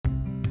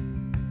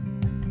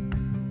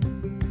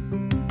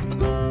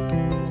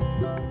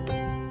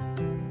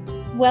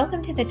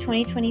Welcome to the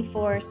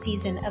 2024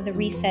 season of the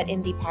Reset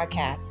MD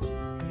podcast.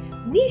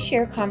 We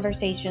share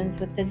conversations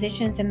with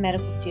physicians and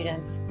medical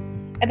students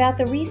about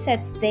the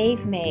resets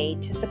they've made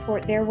to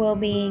support their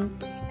well-being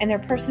and their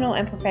personal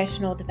and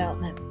professional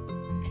development.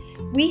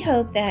 We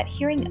hope that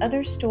hearing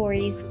other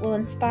stories will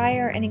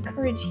inspire and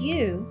encourage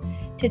you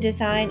to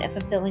design a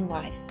fulfilling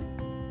life.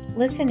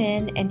 Listen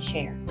in and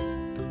share.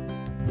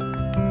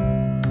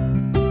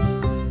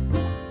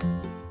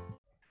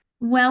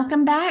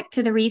 Welcome back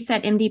to the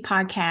Reset MD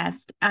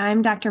podcast.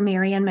 I'm Dr.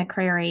 Marian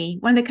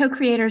McCrary, one of the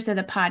co-creators of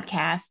the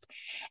podcast,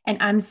 and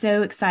I'm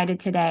so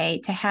excited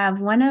today to have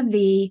one of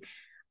the,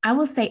 I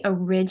will say,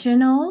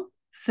 original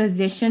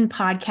physician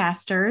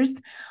podcasters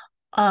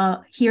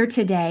here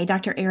today,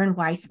 Dr. Errin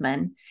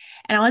Weisman.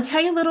 And I want to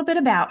tell you a little bit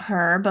about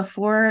her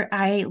before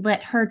I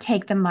let her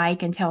take the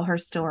mic and tell her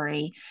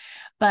story.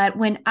 But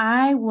when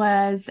I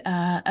was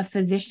a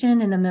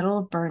physician in the middle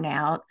of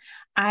burnout,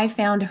 I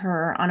found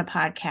her on a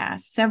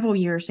podcast several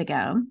years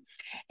ago.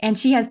 And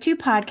she has two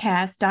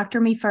podcasts, Doctor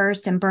Me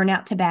First and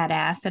Burnout to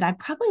Badass, that I've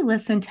probably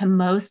listened to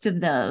most of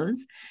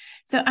those.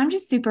 So I'm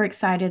just super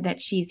excited that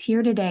she's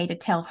here today to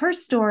tell her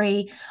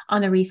story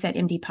on the Reset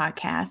MD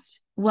podcast.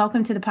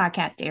 Welcome to the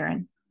podcast,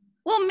 Errin.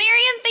 Well,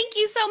 Marian, thank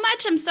you so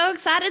much. I'm so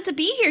excited to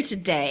be here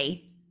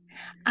today.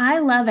 I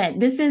love it.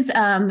 This is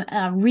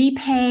a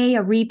repay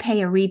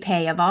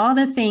of all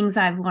the things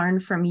I've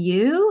learned from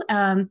you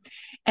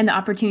and the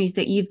opportunities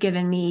that you've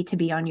given me to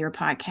be on your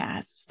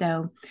podcast.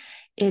 So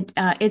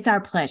it's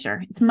our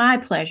pleasure. It's my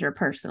pleasure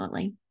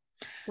personally.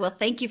 Well,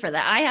 thank you for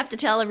that. I have to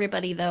tell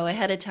everybody, though,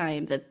 ahead of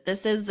time that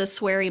this is the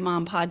Sweary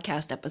Mom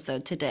podcast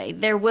episode today.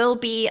 There will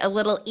be a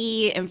little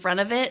E in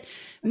front of it.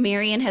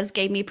 Marian has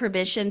gave me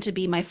permission to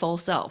be my full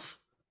self.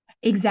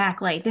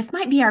 Exactly. This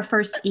might be our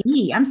first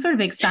E. I'm sort of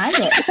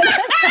excited.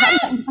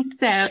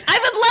 So I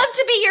would love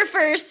to be your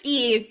first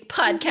E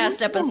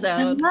podcast episode.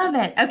 I love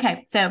it.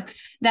 Okay. So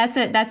that's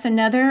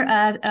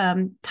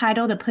another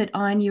title to put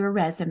on your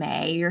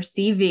resume, your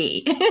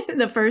CV,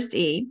 the first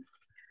E.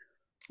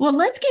 Well,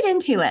 let's get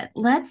into it.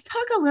 Let's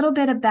talk a little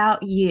bit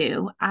about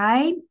you.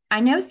 I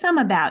know some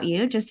about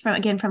you just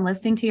from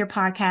listening to your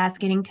podcast,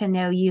 getting to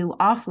know you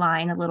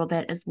offline a little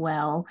bit as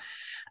well.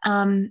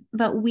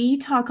 But we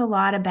talk a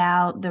lot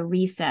about the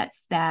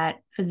resets that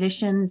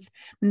physicians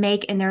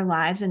make in their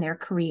lives and their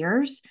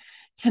careers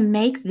to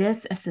make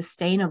this a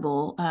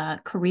sustainable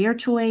career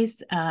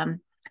choice,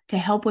 to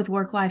help with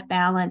work-life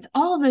balance,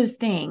 all of those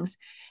things.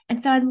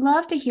 And so I'd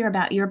love to hear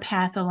about your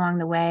path along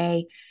the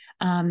way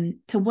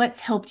to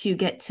what's helped you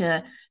get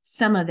to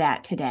some of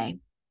that today.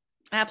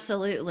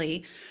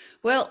 Absolutely.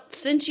 Well,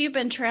 since you've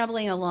been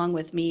traveling along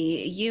with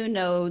me, you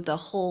know the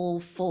whole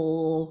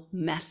full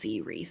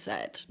messy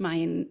reset.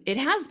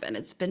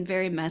 It's been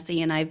very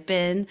messy, and I've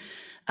been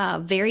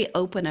very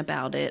open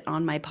about it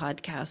on my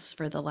podcasts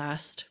for the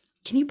last,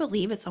 can you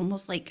believe it's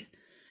almost like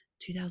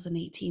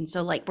 2018?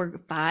 So like we're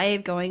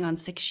 5 going on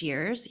 6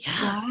 years.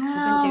 Yeah,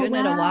 wow, we've been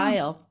doing it a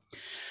while.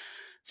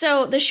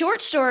 So the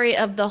short story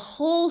of the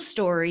whole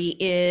story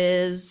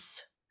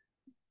is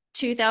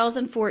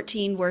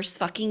 2014, worst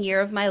fucking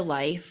year of my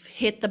life,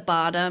 hit the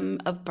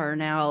bottom of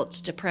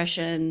burnout,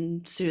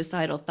 depression,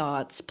 suicidal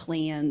thoughts,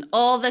 plan,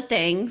 all the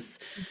things.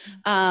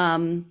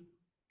 To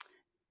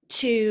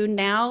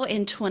now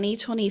in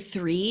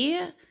 2023,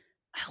 I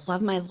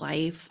love my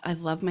life. I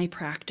love my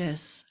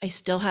practice. I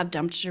still have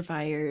dumpster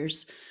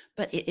fires,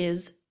 but it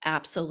is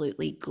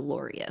absolutely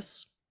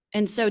glorious.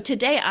 And so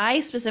today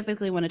I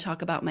specifically want to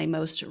talk about my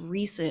most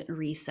recent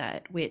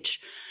reset, which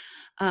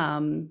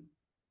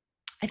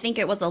I think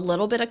it was a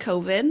little bit of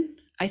COVID.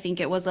 I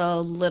think it was a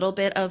little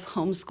bit of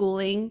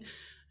homeschooling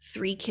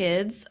 3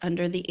 kids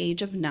under the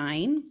age of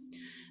 9.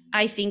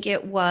 I think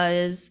it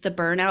was the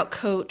burnout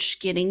coach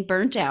getting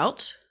burnt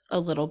out a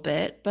little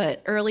bit,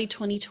 but early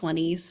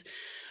 2020s,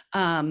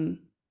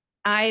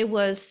 I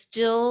was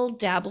still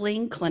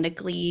dabbling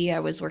clinically. I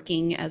was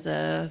working as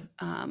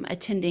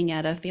attending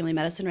at a family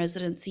medicine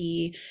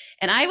residency,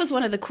 and I was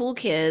one of the cool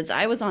kids.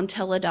 I was on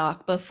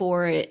Teladoc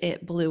before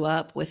it blew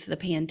up with the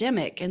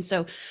pandemic. And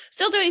so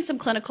still doing some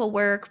clinical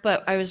work,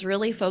 but I was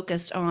really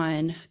focused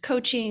on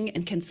coaching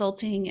and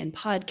consulting and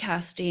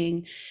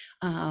podcasting,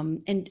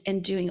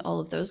 and doing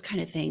all of those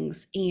kind of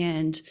things.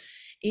 And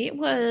it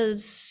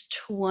was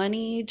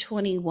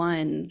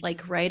 2021,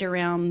 like right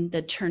around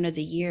the turn of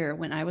the year,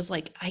 when I was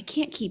like, I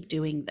can't keep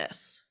doing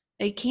this.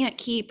 I can't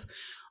keep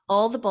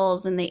all the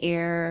balls in the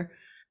air,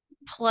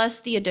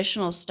 plus the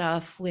additional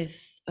stuff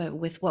with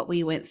what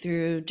we went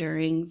through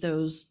during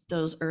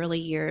those early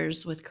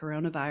years with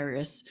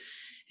coronavirus.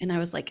 And I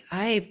was like,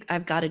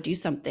 I've got to do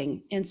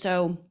something. And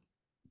so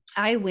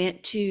I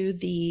went to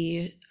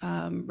the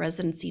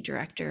residency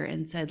director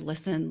and said,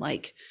 listen,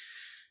 like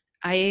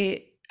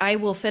I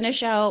will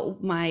finish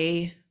out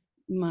my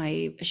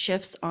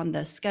shifts on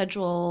the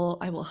schedule.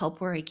 I will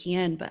help where I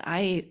can, but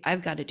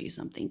I've got to do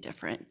something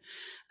different.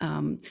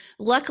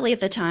 Luckily, at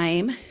the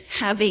time,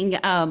 having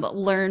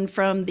learned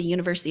from the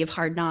University of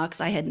Hard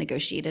Knocks, I had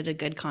negotiated a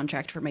good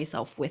contract for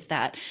myself with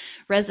that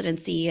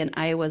residency, and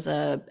I was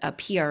a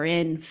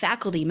PRN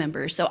faculty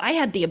member, so I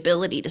had the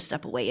ability to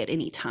step away at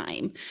any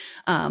time,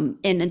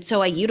 and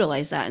so I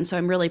utilized that, and so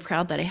I'm really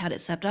proud that I had it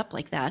set up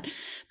like that.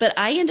 But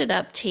I ended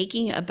up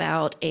taking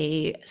about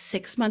a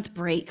 6-month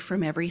break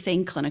from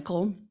everything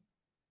clinical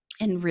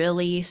and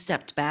really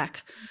stepped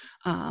back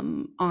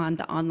on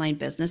the online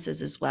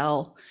businesses as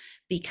well,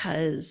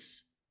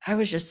 because I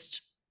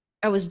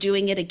was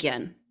doing it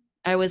again.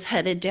 I was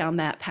headed down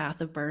that path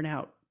of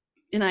burnout,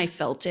 and I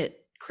felt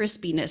it,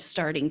 crispiness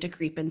starting to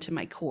creep into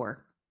my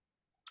core.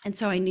 And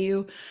so I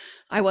knew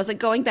I wasn't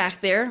going back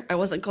there. I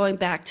wasn't going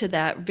back to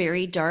that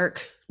very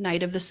dark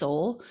night of the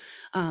soul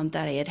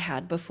that I had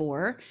had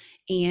before,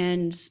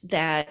 and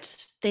that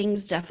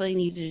things definitely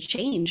needed to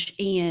change.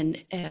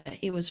 And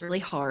it was really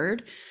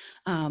hard.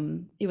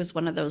 It was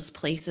one of those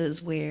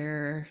places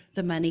where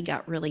the money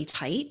got really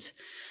tight.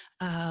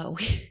 Uh,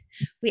 we,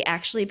 we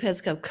actually,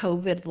 because of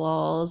COVID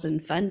laws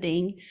and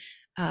funding,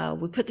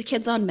 we put the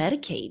kids on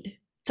Medicaid,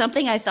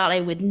 something I thought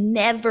I would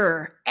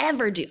never,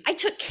 ever do. I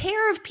took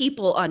care of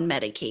people on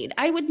Medicaid.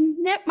 I would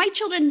never, my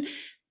children,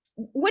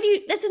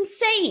 that's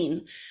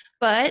insane.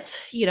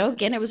 But,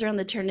 again, it was around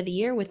the turn of the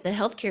year with the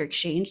healthcare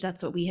exchange.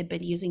 That's what we had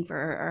been using for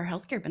our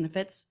healthcare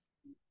benefits.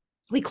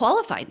 We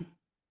qualified.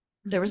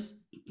 There was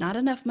not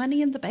enough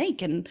money in the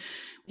bank, and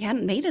we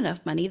hadn't made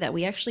enough money that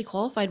we actually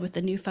qualified with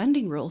the new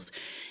funding rules.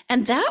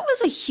 And that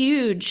was a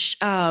huge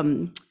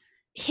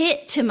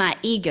hit to my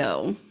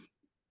ego.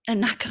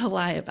 I'm not going to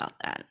lie about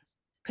that,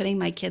 putting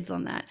my kids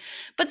on that.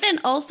 But then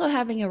also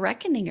having a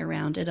reckoning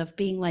around it of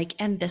being like,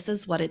 and this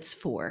is what it's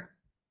for.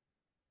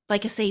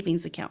 Like a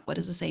savings account. What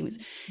is a savings?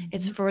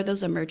 It's for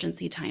those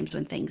emergency times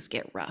when things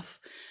get rough.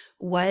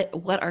 What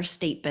are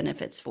state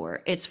benefits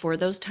for? It's for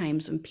those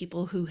times when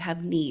people who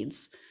have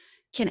needs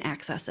can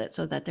access it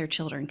so that their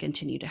children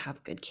continue to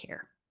have good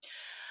care.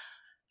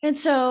 And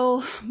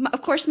so,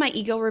 of course, my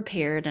ego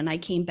repaired and I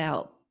came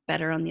out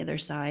better on the other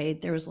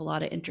side. There was a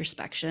lot of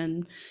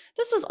introspection.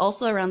 This was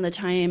also around the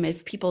time,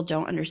 if people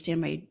don't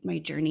understand my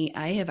journey,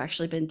 I have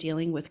actually been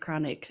dealing with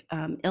chronic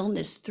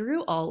illness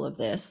through all of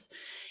this,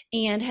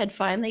 and had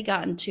finally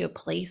gotten to a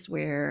place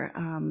where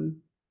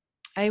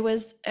I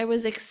was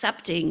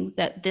accepting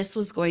that this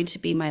was going to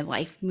be my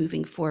life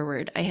moving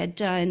forward. I had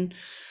done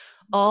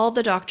all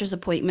the doctor's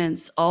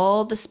appointments,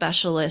 all the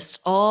specialists,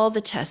 all the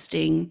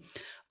testing,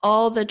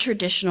 all the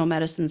traditional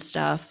medicine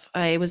stuff.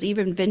 I was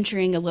even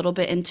venturing a little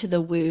bit into the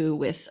woo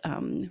with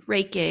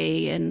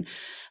Reiki and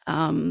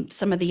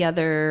some of the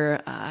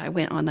other, I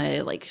went on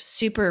a like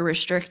super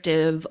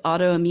restrictive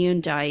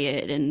autoimmune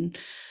diet, and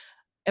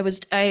I was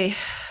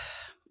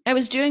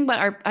doing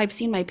what I've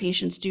seen my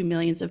patients do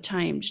millions of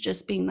times,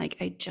 just being like,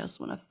 I just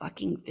want to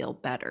fucking feel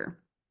better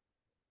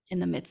in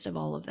the midst of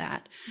all of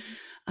that.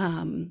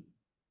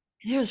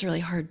 It was really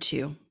hard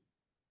too,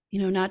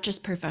 not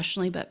just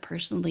professionally, but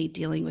personally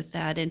dealing with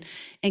that, and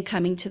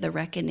coming to the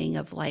reckoning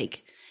of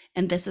like,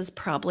 and this is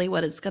probably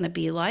what it's going to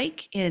be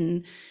like.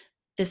 And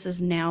this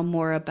is now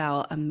more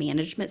about a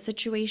management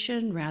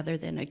situation rather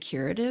than a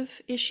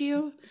curative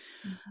issue.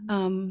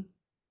 And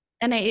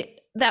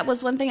that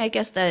was one thing, I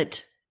guess,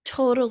 that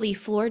totally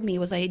floored me,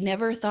 was I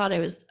never thought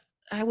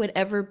I would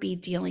ever be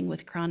dealing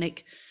with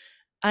chronic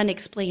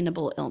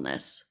unexplainable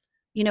illness.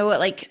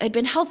 Like, I'd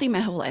been healthy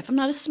my whole life. I'm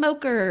not a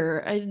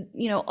smoker.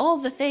 All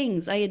the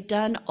things. I had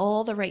done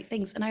all the right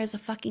things, and I was a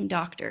fucking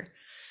doctor.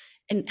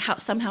 And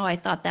somehow I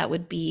thought that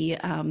would be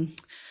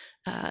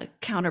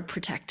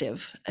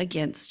counterprotective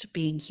against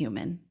being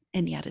human,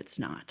 and yet it's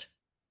not.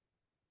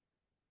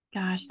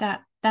 Gosh,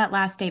 that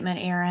last statement,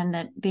 Errin,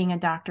 that being a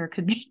doctor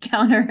could be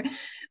counter.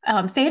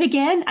 Say it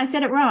again. I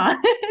said it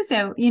wrong.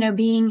 So,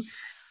 being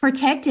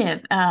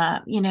protective,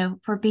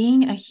 for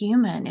being a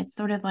human, it's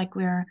sort of like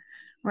we're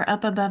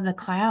up above the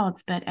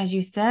clouds. But as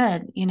you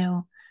said,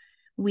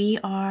 we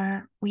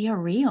are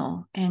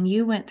real, and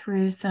you went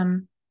through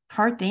some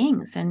hard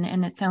things,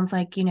 and it sounds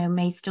like,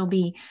 may still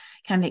be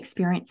kind of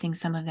experiencing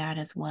some of that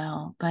as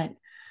well. But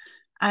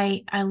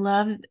I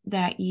love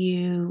that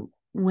you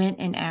went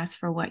and asked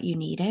for what you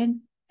needed,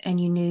 and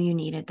you knew you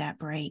needed that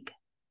break.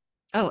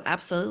 Oh,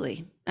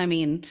 absolutely. I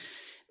mean,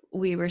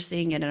 we were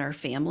seeing it in our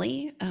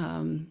family.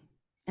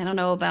 I don't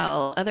know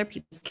about other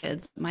people's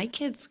kids. My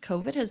kids,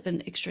 COVID has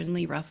been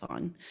extremely rough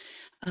on.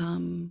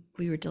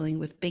 We were dealing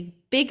with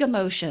big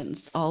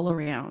emotions all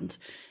around,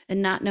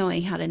 and not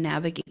knowing how to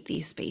navigate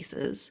these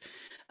spaces.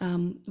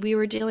 We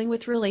were dealing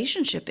with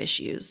relationship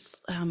issues.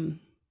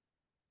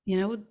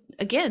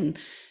 Again,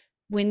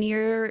 when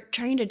you're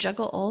trying to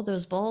juggle all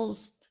those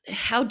balls,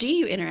 how do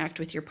you interact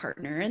with your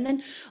partner? And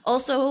then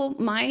also,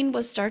 mine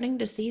was starting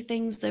to see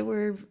things that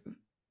were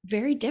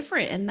very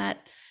different, and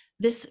that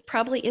this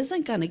probably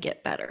isn't going to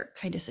get better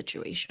kind of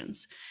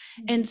situations.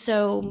 And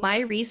so my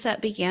reset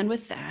began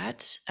with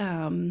that.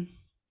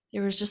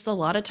 There was just a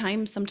lot of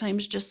time,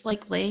 sometimes just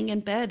like laying in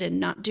bed and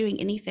not doing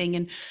anything,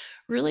 and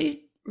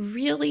really,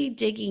 really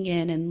digging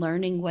in and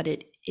learning what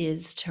it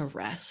is to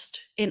rest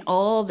in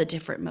all the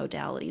different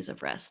modalities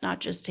of rest, not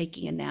just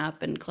taking a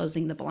nap and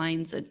closing the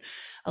blinds at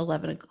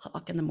 11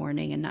 o'clock in the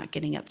morning and not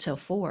getting up till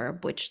 4,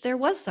 which there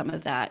was some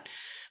of that,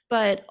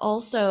 but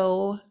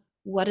also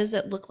what does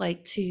it look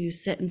like to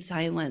sit in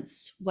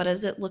silence? What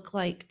does it look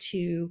like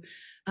to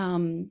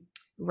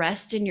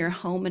rest in your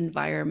home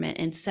environment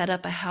and set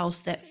up a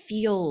house that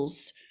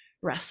feels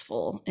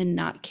restful and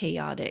not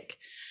chaotic?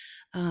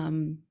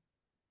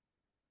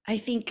 I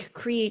think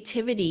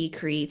creativity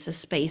creates a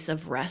space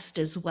of rest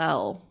as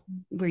well,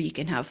 where you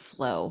can have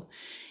flow.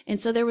 And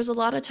so there was a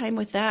lot of time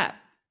with that.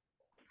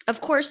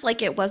 Of course,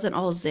 like it wasn't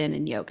all Zen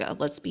and yoga.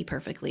 Let's be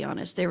perfectly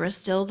honest. There was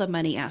still the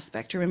money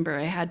aspect. Remember,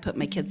 I had put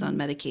my kids on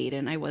Medicaid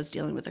and I was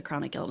dealing with a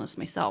chronic illness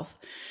myself.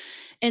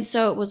 And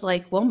so it was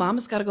like, well,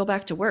 mom's got to go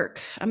back to work.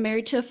 I'm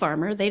married to a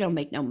farmer. They don't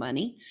make no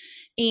money.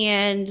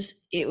 And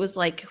it was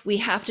like, we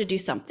have to do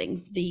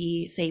something.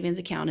 The savings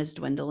account is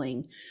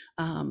dwindling.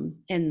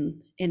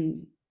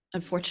 And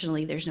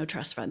unfortunately, there's no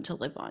trust fund to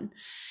live on.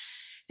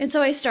 And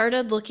so I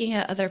started looking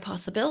at other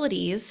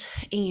possibilities,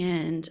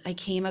 and I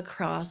came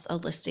across a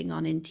listing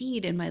on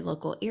Indeed in my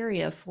local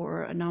area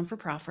for a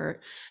non-for-profit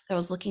that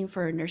was looking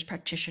for a nurse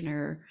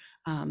practitioner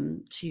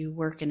to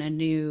work in a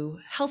new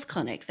health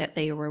clinic that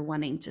they were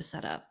wanting to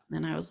set up.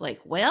 And I was like,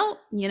 well,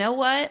 you know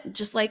what?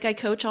 Just like I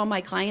coach all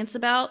my clients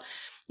about,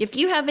 if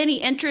you have any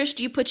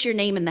interest, you put your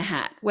name in the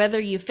hat, whether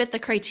you fit the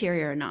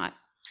criteria or not.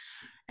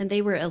 And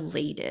they were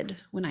elated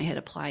when I had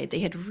applied.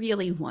 They had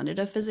really wanted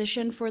a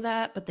physician for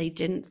that, but they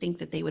didn't think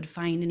that they would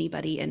find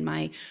anybody in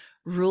my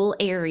rural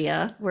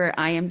area where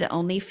I am the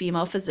only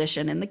female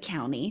physician in the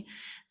county,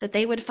 that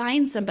they would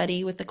find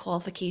somebody with the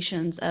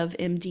qualifications of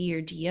MD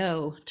or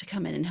DO to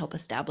come in and help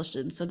establish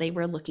them. So they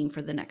were looking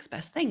for the next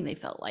best thing, they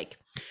felt like.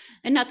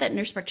 And not that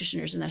nurse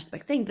practitioners are the next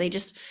best thing,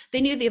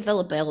 they knew the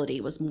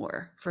availability was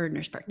more for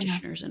nurse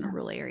practitioners in a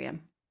rural area.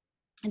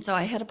 And so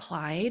I had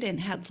applied and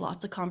had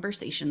lots of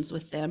conversations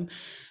with them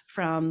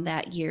from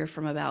that year,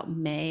 from about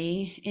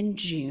May and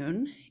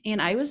June.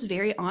 And I was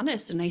very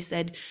honest. And I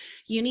said,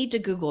 you need to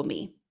Google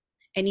me,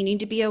 and you need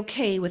to be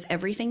okay with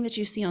everything that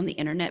you see on the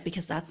internet,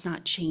 because that's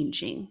not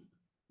changing.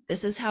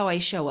 This is how I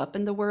show up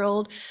in the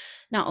world,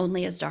 not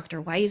only as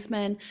Dr.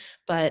 Weisman,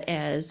 but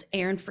as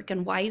Errin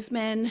freaking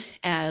Weisman,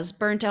 as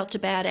burnt out to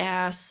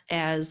badass,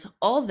 as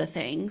all the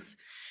things.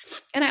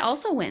 And I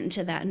also went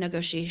into that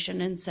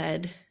negotiation and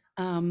said,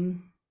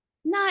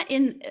 not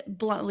in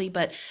bluntly,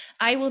 but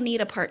I will need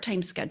a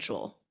part-time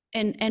schedule.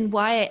 And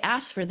why I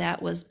asked for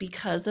that was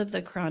because of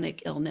the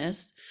chronic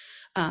illness.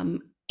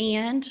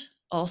 And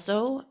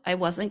also, I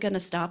wasn't going to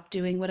stop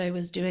doing what I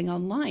was doing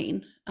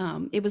online.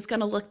 It was going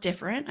to look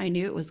different. I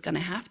knew it was going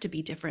to have to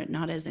be different,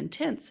 not as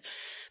intense.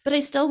 But I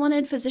still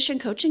wanted Physician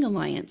Coaching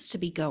Alliance to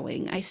be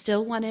going. I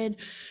still wanted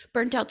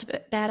Burnt Out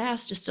to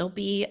Badass to still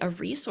be a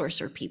resource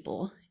for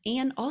people.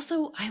 And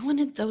also, I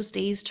wanted those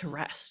days to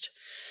rest.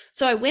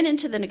 So I went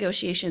into the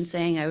negotiation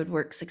saying I would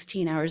work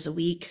 16 hours a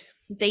week.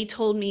 They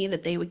told me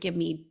that they would give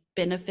me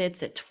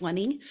benefits at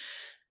 20.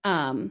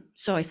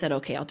 So I said,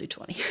 okay, I'll do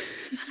 20.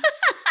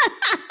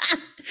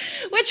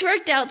 Which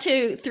worked out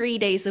to 3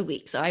 days a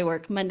week. So I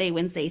work Monday,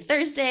 Wednesday,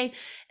 Thursday,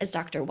 as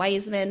Dr.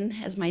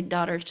 Weisman, as my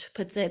daughter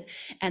puts it.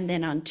 And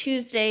then on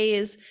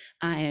Tuesdays,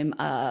 I'm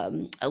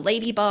a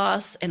lady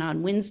boss. And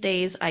on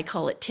Wednesdays, I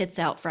call it Tits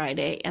Out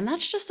Friday. And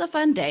that's just a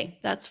fun day.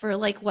 That's for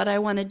like what I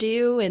want to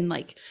do. And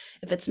like,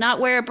 if it's not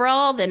wear a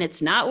bra, then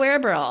it's not wear a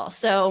bra.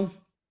 So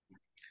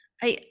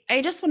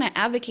I just want to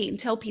advocate and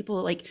tell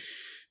people, like,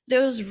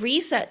 those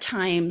reset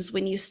times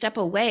when you step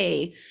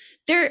away,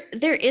 there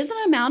is an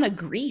amount of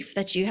grief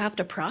that you have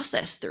to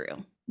process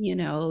through, you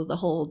know, the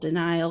whole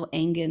denial,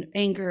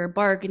 anger,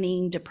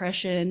 bargaining,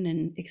 depression,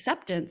 and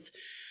acceptance.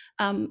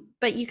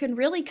 But you can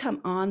really come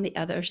on the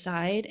other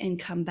side and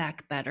come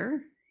back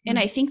better. And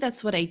I think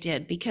that's what I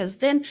did, because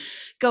then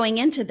going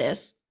into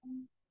this,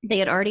 they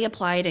had already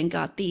applied and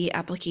got the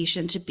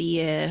application to be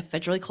a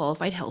federally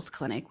qualified health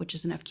clinic, which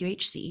is an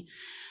FQHC.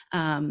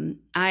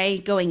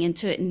 I, going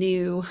into it,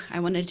 knew I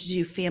wanted to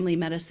do family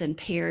medicine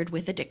paired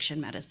with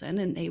addiction medicine,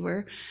 and they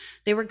were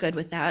good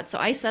with that. So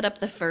I set up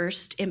the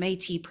first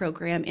MAT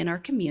program in our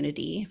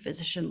community,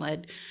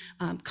 physician-led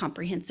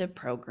comprehensive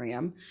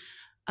program,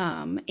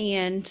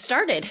 and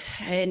started.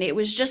 And it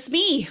was just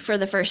me for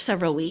the first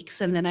several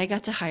weeks, and then I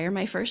got to hire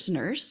my first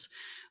nurse,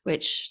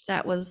 which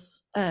that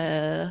was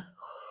a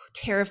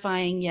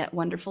terrifying yet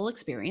wonderful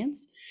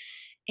experience.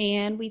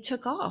 And we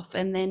took off.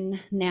 And then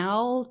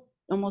now,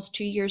 almost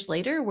 2 years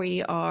later,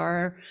 we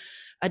are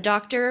a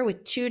doctor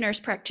with 2 nurse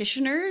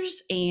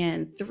practitioners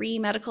and 3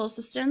 medical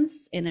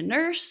assistants and a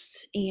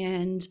nurse,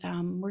 and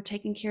we're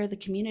taking care of the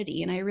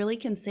community. And I really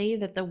can say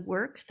that the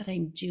work that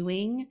I'm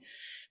doing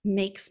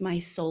makes my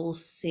soul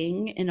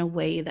sing in a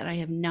way that I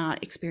have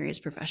not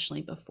experienced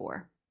professionally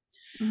before.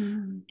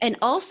 And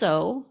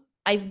also,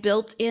 I've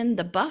built in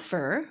the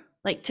buffer.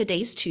 Like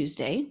today's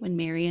Tuesday, when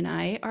Mary and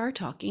I are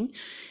talking,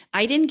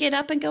 I didn't get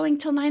up and going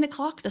till 9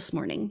 o'clock this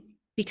morning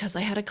because I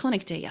had a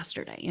clinic day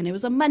yesterday, and it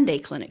was a Monday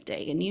clinic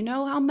day. And you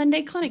know how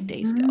Monday clinic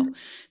days go.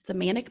 It's a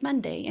manic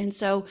Monday. And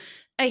so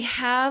I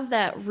have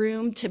that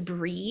room to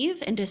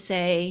breathe and to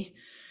say,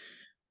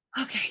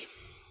 okay,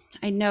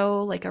 I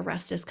know like a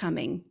rest is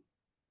coming.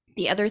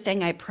 The other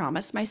thing I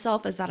promised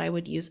myself is that I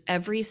would use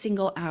every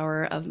single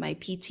hour of my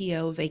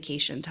PTO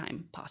vacation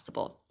time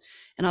possible.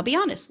 And I'll be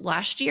honest,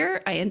 last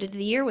year I ended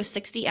the year with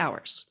 60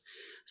 hours.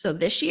 So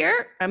this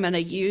year I'm going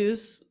to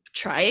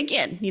try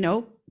again,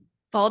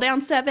 fall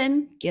down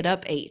 7, get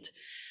up 8.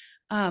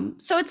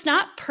 So it's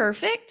not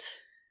perfect.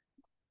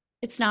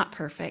 It's not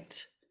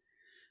perfect,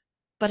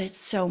 but it's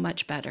so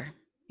much better.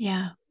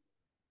 Yeah.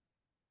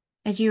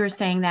 As you were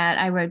saying that,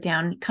 I wrote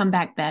down come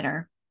back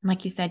better.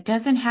 Like you said,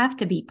 doesn't have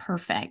to be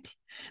perfect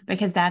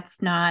because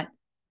that's not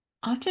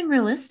often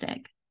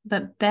realistic,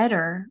 but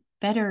better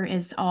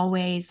is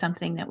always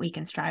something that we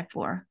can strive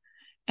for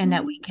and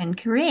that we can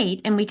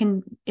create,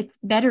 and it's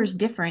better's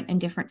different in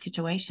different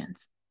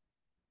situations.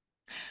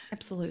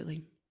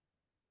 Absolutely.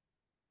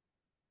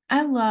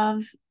 I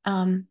love,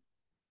 and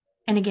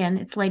again,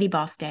 it's Lady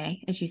Boss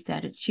Day. As you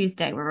said, it's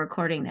Tuesday. We're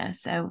recording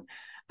this. So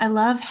I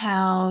love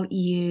how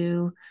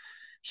you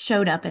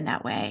showed up in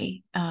that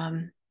way,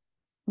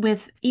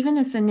 with even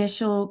this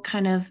initial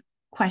kind of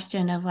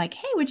question of like,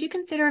 hey, would you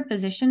consider a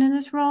physician in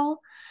this role?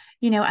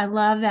 I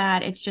love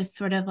that it's just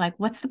sort of like,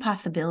 what's the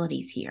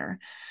possibilities here?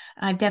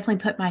 I've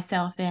definitely put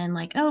myself in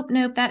like, oh,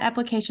 nope, that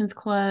application's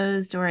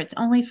closed, or it's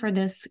only for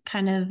this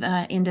kind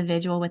of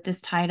individual with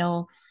this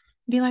title.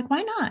 Be like,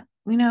 why not?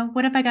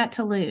 What have I got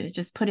to lose?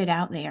 Just put it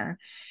out there.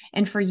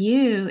 And for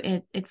you,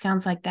 it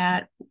sounds like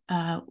that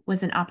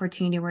was an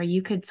opportunity where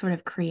you could sort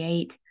of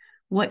create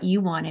what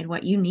you wanted,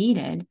 what you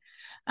needed.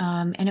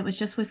 And it was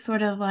just was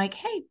sort of like,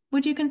 hey,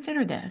 would you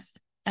consider this?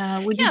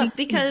 Would you Yeah, be?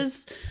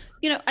 because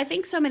I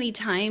think so many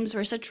times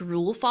we're such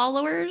rule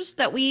followers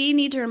that we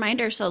need to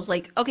remind ourselves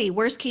like, okay,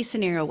 worst case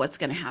scenario, what's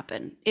going to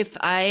happen? If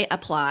I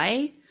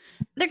apply,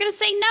 they're going to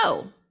say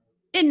no.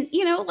 And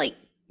like,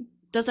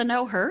 does a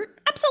no hurt?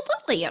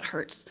 Absolutely it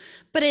hurts.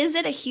 But is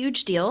it a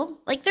huge deal?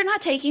 Like, they're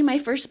not taking my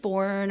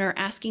firstborn or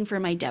asking for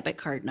my debit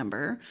card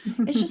number.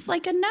 It's just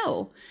like a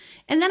no.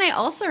 And then I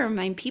also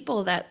remind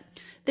people that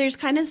there's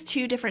kind of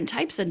two different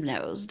types of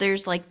no's.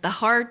 There's like the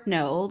hard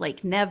no,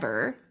 like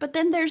never, but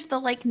then there's the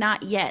like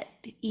not yet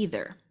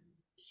either.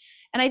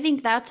 And I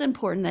think that's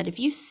important, that if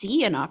you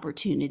see an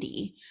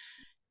opportunity,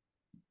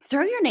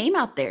 throw your name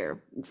out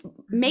there.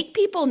 Make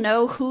people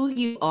know who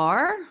you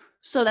are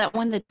so that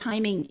when the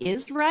timing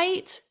is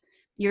right,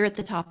 you're at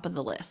the top of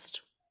the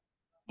list.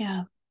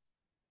 Yeah.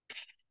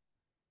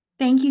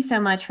 Thank you so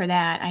much for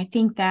that. I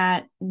think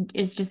that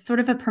is just sort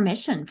of a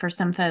permission for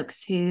some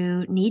folks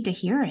who need to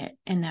hear it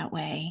in that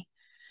way.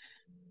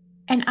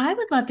 And I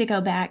would love to go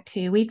back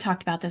to, we've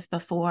talked about this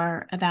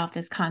before, about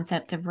this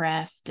concept of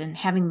rest and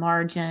having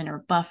margin or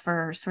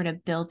buffer sort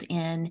of built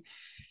in.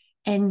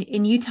 And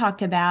you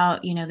talked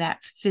about, that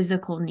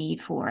physical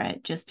need for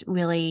it, just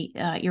really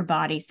your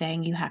body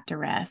saying you have to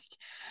rest,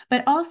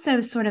 but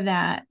also sort of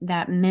that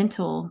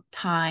mental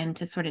time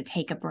to sort of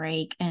take a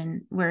break,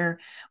 and where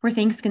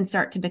things can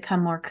start to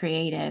become more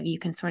creative. You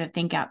can sort of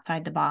think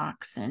outside the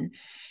box,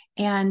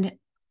 and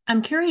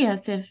I'm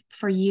curious if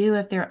for you,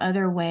 if there are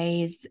other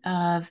ways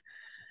of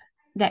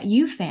that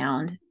you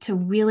found to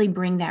really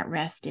bring that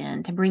rest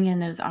in, to bring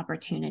in those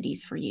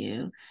opportunities for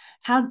you.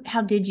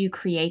 How did you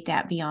create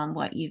that beyond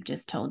what you've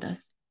just told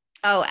us?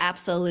 Oh,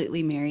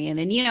 absolutely, Marian.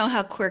 And you know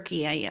how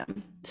quirky I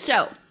am.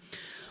 So,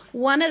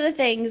 one of the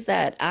things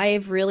that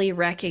I've really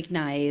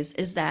recognized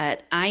is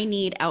that I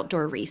need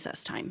outdoor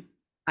recess time.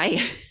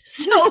 I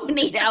so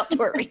need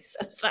outdoor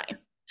recess time.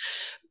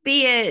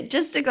 Be it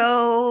just to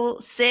go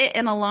sit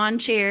in a lawn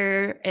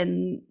chair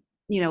and,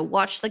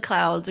 watch the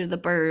clouds or the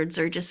birds,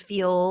 or just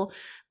feel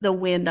the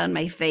wind on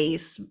my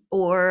face.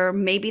 Or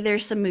maybe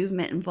there's some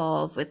movement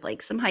involved with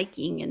like some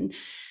hiking and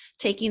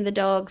taking the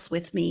dogs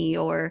with me.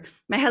 Or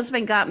my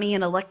husband got me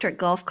an electric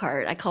golf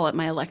cart. I call it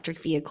my electric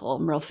vehicle.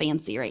 I'm real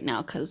fancy right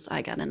now because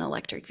I got an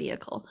electric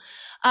vehicle.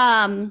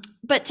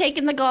 But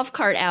taking the golf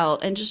cart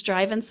out and just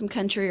driving some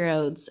country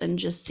roads and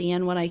just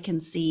seeing what I can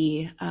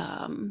see,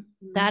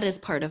 that is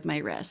part of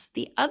my rest.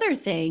 The other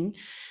thing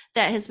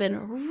that has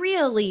been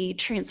really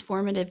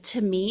transformative to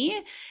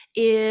me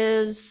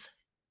is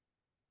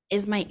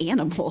my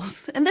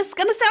animals. And this is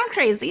going to sound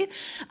crazy.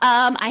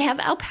 I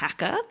have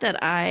alpaca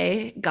that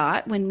I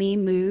got when we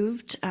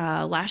moved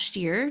last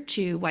year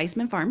to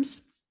Weisman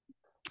Farms.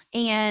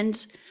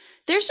 And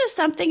there's just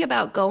something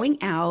about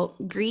going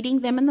out,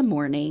 greeting them in the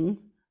morning.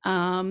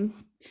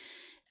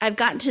 I've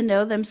gotten to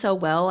know them so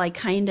well. I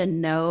kind of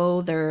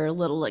know their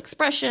little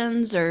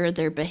expressions or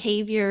their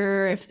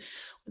behavior. If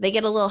they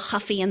get a little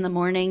huffy in the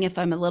morning, if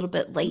I'm a little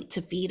bit late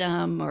to feed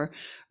them, or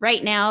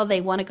right now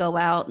they want to go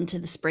out into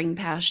the spring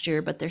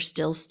pasture, but they're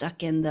still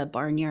stuck in the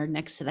barnyard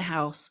next to the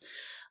house.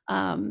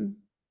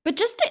 But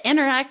just to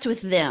interact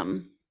with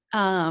them.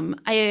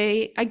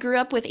 I grew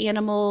up with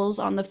animals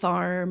on the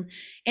farm,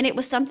 and it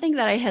was something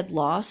that I had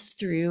lost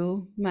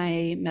through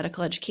my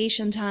medical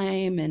education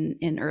time and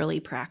in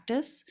early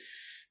practice.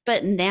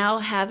 But now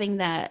having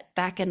that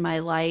back in my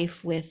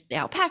life with the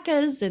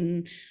alpacas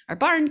and our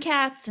barn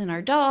cats and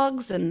our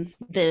dogs and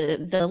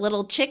the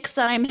little chicks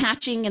that I'm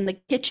hatching in the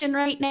kitchen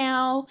right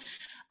now,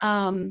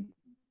 um,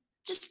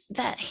 just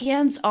that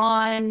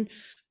hands-on,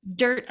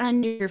 dirt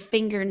under your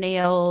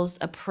fingernails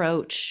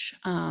approach,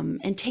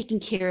 and taking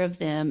care of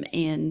them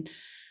and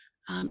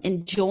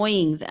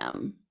enjoying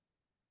them.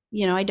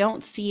 I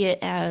don't see it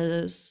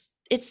as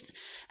it's.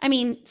 I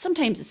mean,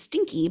 sometimes it's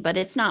stinky, but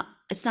it's not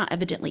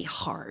evidently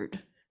hard.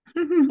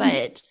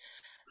 But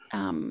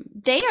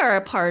they are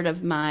a part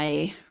of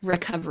my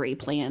recovery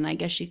plan, I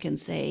guess you can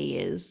say,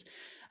 is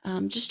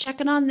just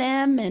checking on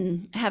them,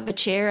 and have a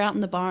chair out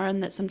in the barn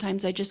that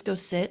sometimes I just go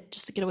sit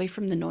just to get away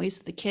from the noise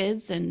of the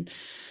kids. And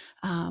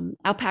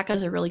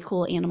alpacas are really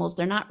cool animals.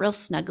 They're not real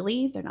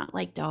snuggly. They're not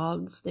like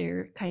dogs.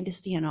 They're kind of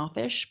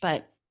standoffish,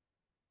 but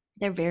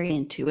they're very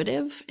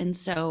intuitive. And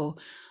so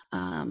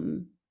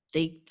um,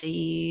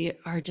 they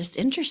are just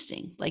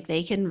interesting. Like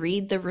they can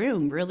read the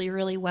room really,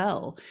 really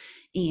well.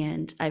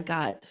 And I've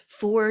got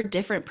 4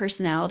 different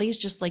personalities,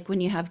 just like when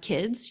you have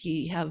kids,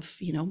 you have,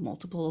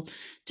 multiple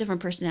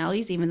different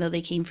personalities, even though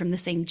they came from the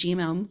same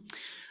genome.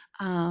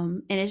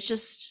 And it's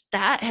just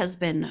that has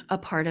been a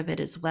part of it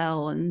as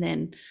well. And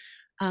then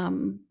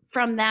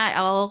from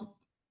that,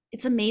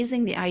 it's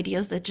amazing the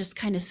ideas that just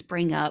kind of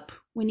spring up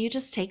when you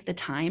just take the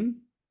time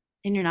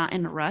and you're not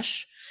in a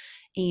rush,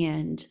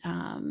 and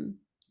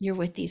you're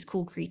with these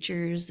cool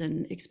creatures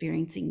and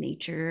experiencing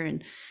nature.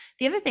 And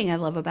the other thing I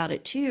love about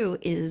it too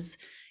is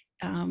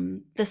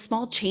the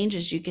small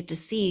changes you get to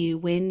see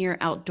when you're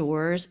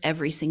outdoors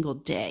every single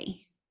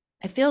day.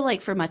 I feel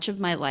like for much of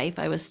my life,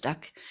 I was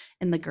stuck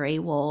in the gray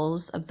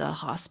walls of the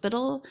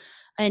hospital.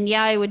 And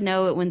yeah, I would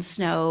know it when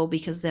snow,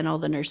 because then all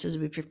the nurses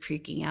would be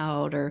freaking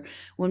out. Or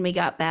when we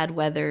got bad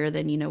weather,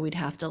 then, we'd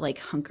have to like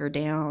hunker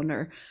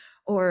down.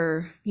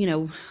 Or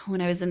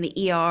when I was in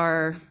the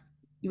ER,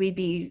 we'd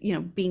be,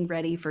 being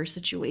ready for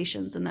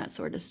situations and that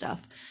sort of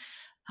stuff.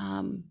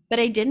 But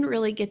I didn't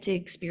really get to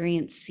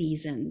experience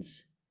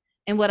seasons.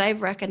 And what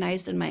I've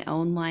recognized in my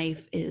own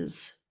life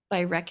is,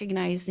 by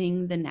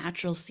recognizing the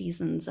natural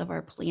seasons of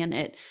our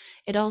planet,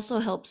 it also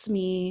helps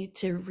me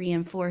to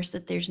reinforce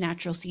that there's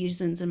natural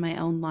seasons in my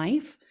own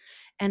life,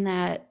 and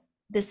that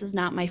this is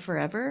not my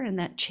forever, and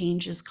that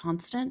change is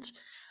constant,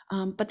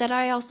 but that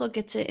I also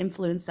get to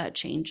influence that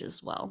change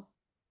as well.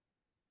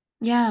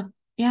 Yeah.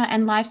 Yeah.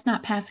 And life's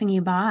not passing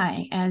you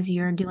by as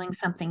you're doing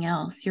something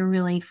else. You're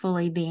really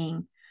fully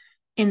being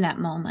in that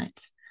moment.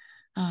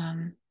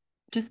 Um,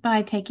 just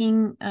by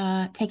taking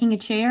a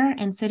chair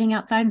and sitting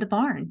outside the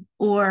barn,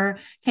 or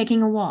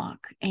taking a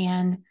walk.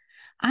 And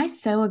I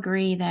so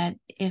agree that,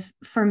 if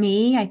for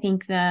me, I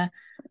think the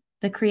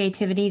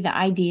creativity, the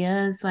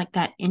ideas, like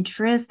that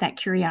interest, that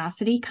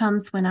curiosity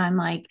comes when I'm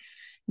like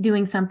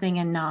doing something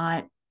and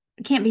not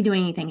can't be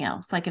doing anything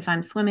else. Like if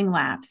I'm swimming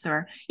laps,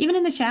 or even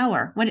in the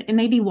shower, what it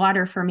may be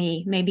water for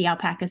me, maybe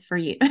alpacas for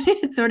you.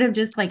 It's sort of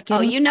just like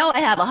Oh, getting I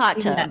have a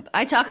hot that. tub.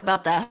 I talk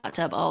about that hot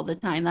tub all the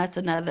time. That's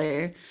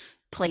another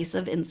place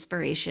of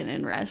inspiration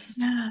and rest.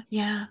 Yeah,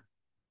 yeah.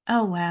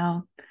 Oh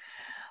wow.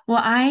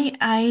 Well,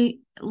 I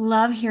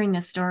love hearing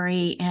this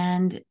story,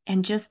 and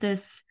just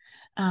this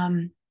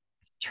um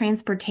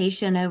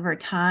transportation over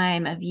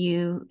time of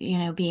you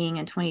being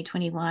in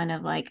 2021,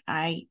 of like,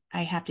 I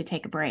have to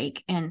take a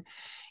break. And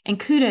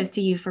kudos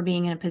to you for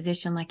being in a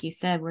position, like you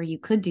said, where you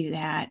could do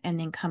that and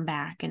then come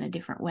back in a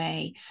different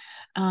way.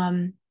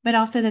 But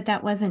also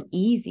that wasn't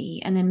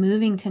easy. And then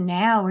moving to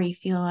now, where you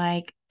feel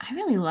like, I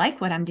really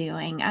like what I'm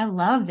doing. I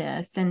love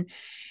this. And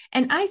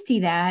I see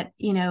that,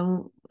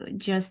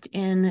 just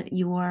in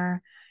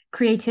your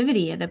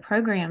creativity of the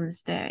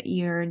programs that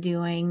you're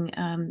doing,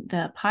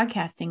 the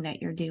podcasting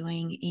that you're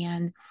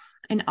doing,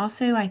 and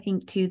also I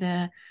think to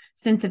the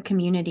sense of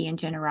community and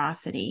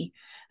generosity.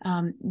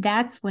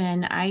 That's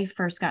when I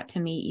first got to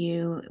meet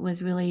you. It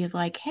was really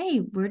like, hey,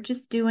 we're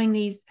just doing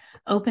these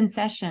open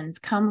sessions.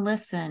 Come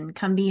listen,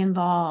 come be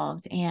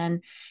involved,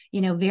 and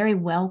very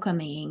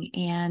welcoming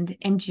and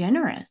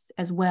generous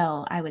as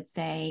well. I would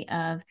say,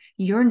 of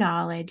your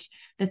knowledge,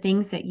 the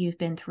things that you've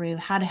been through,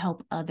 how to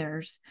help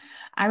others.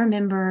 I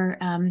remember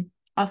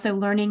also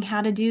learning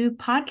how to do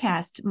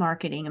podcast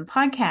marketing and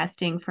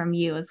podcasting from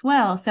you as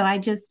well. So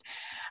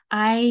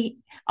I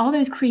all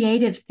those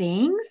creative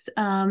things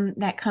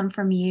that come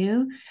from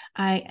you.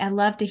 I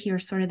love to hear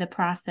sort of the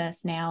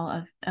process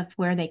now of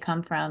where they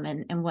come from,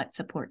 and what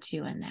supports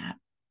you in that.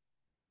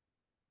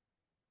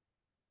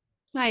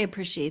 I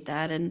appreciate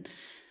that. And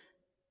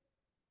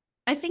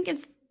I think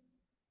it's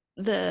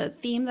the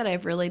theme that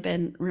I've really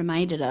been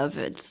reminded of.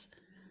 It's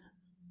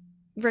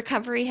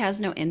recovery has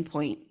no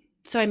endpoint.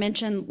 So I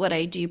mentioned what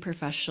I do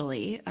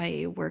professionally.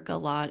 I work a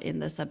lot in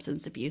the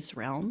substance abuse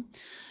realm.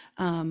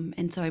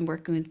 And so I'm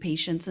working with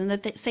patients, and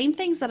the same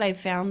things that I've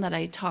found that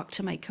I talk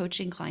to my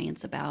coaching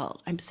clients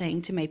about, I'm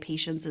saying to my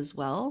patients as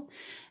well.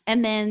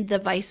 And then the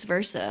vice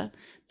versa,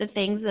 the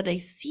things that I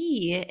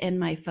see in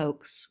my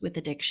folks with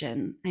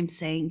addiction, I'm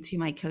saying to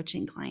my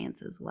coaching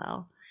clients as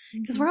well,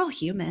 because Mhm. we're all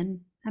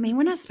human. I mean,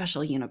 we're not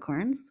special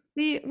unicorns.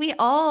 We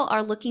all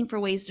are looking for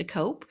ways to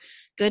cope,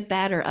 good,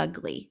 bad, or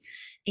ugly.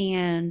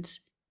 And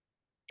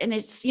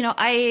it's,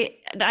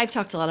 I've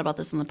talked a lot about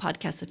this on the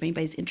podcast if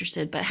anybody's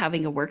interested, but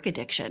having a work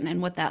addiction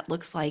and what that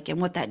looks like and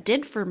what that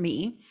did for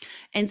me,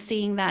 and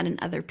seeing that in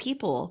other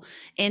people,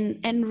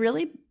 and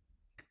really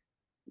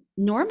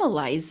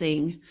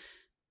normalizing.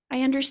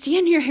 I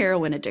understand your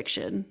heroin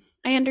addiction.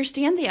 I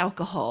understand the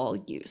alcohol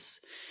use.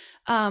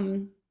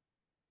 Um,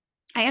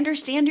 I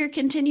understand your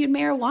continued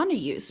marijuana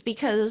use,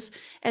 because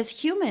as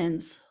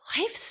humans,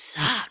 life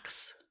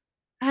sucks.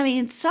 I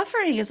mean,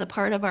 suffering is a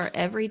part of our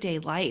everyday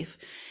life.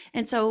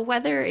 And so,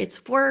 whether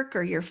it's work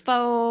or your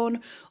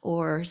phone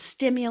or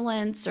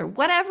stimulants or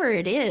whatever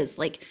it is,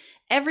 like,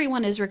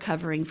 everyone is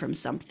recovering from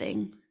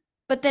something.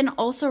 But then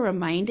also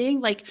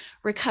reminding, like,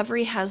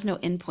 recovery has no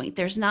endpoint.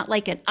 There's not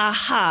like an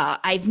aha,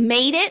 I've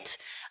made it.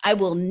 I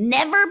will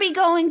never be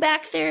going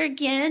back there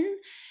again.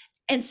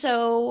 And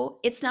so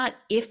it's not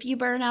if you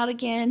burn out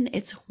again,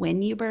 it's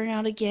when you burn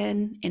out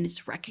again, and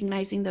it's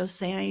recognizing those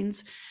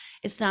signs.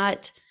 It's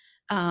not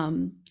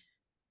um,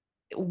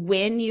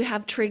 when you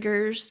have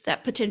triggers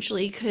that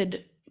potentially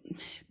could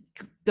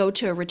go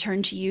to a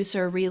return to use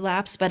or a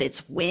relapse, but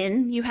it's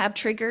when you have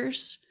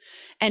triggers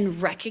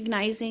and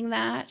recognizing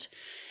that.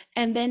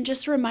 And then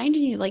just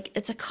reminding you, like,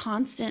 it's a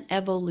constant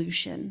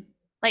evolution.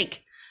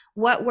 Like,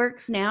 what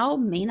works now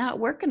may not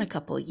work in a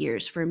couple of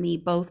years for me,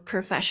 both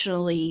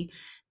professionally,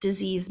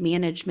 disease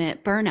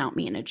management, burnout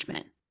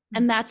management.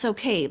 And that's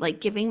okay.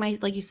 Like, giving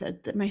like you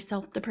said,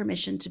 myself the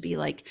permission to be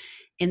like,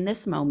 in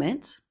this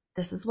moment,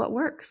 this is what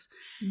works.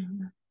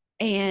 Mm-hmm.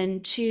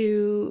 And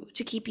to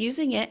keep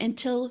using it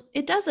until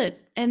it doesn't,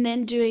 and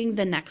then doing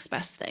the next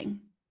best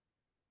thing.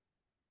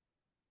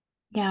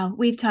 Yeah,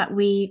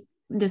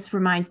 this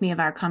reminds me of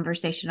our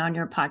conversation on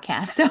your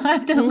podcast. So I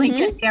have to link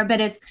it there,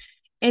 but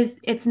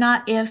it's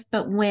not if,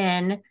 but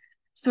when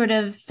sort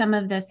of some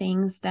of the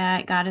things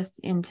that got us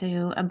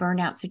into a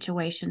burnout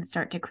situation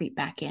start to creep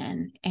back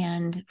in.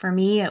 And for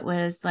me, it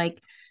was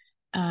like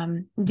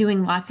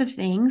doing lots of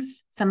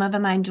things. Some of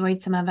them I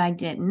enjoyed, some of I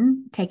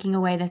didn't, taking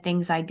away the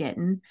things I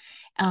didn't.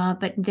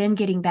 But then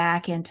getting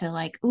back into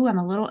like, ooh, I'm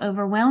a little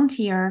overwhelmed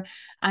here.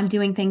 I'm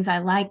doing things I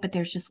like, but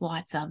there's just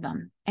lots of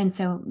them. And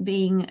so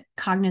being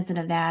cognizant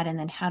of that, and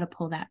then how to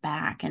pull that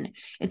back. And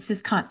it's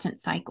this constant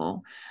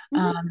cycle.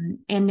 And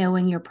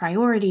knowing your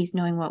priorities,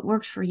 knowing what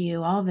works for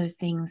you, all those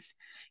things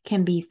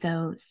can be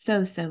so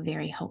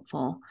very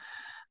helpful.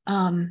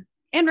 And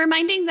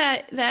reminding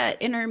that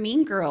inner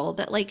mean girl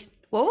that, like,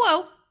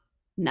 whoa,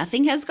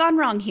 nothing has gone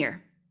wrong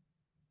here.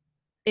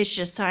 It's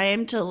just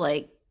time to,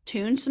 like,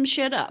 tune some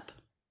shit up.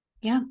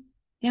 Yeah.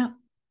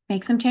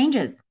 Make some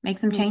changes.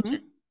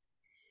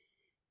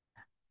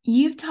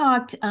 You've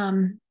talked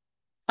a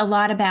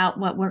lot about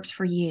what works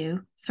for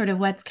you, sort of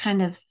what's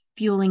kind of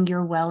fueling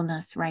your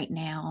wellness right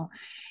now.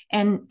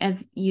 And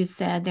as you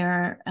said,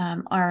 there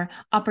are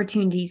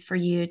opportunities for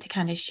you to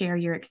kind of share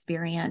your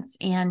experience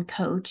and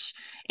coach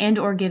and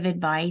or give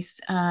advice,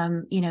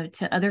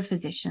 to other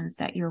physicians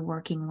that you're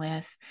working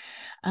with.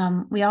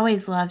 We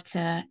always love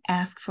to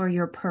ask for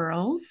your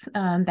pearls.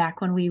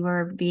 Back when we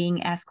were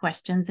being asked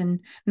questions in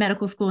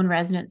medical school and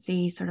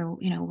residency, sort of,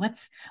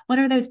 what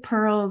are those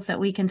pearls that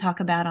we can talk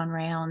about on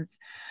rounds?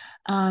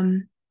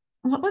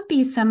 What would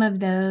be some of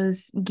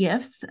those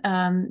gifts,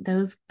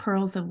 those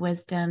pearls of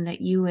wisdom that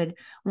you would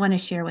want to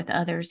share with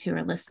others who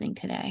are listening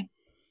today?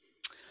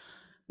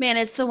 Man,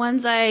 it's the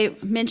ones I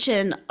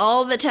mention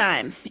all the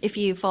time if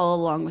you follow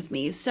along with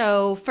me.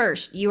 So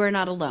first, you are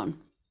not alone.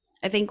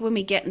 I think when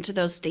we get into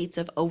those states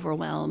of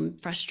overwhelm,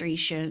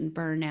 frustration,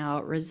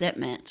 burnout,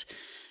 resentment,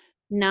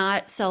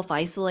 not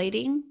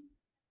self-isolating,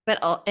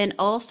 but and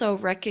also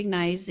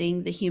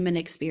recognizing the human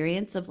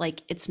experience of,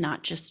 like, it's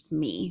not just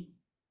me.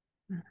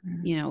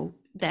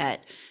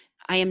 That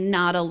I am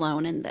not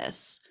alone in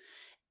this.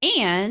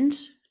 And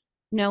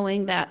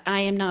knowing that I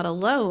am not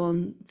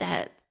alone,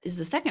 that is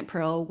the second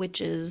pearl,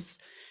 which is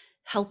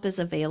help is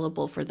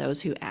available for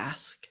those who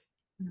ask.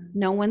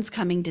 No one's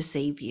coming to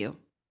save you.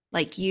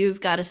 Like,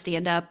 you've got to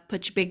stand up,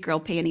 put your big girl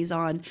panties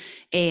on,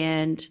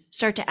 and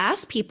start to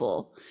ask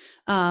people,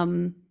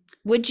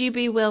 would you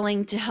be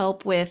willing to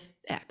help with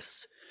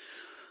X?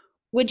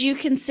 Would you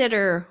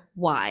consider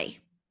Y?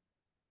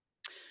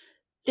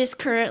 This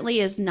currently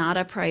is not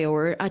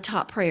a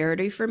top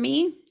priority for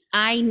me.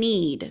 I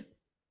need.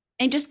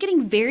 And just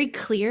getting very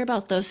clear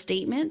about those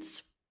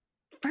statements,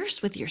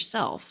 first with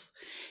yourself,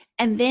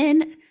 and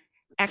then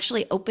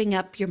actually opening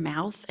up your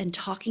mouth and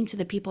talking to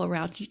the people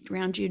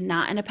around you,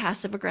 not in a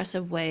passive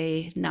aggressive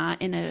way,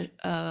 not in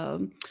a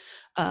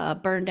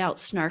burned out,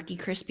 snarky,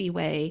 crispy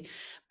way,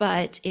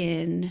 but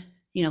in,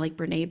 like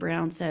Brene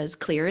Brown says,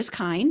 clear is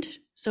kind.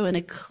 So in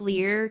a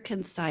clear,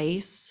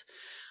 concise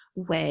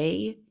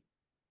way,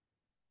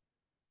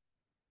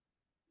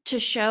 to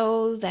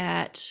show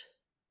that,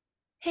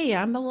 hey,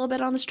 I'm a little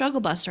bit on the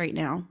struggle bus right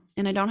now,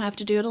 and I don't have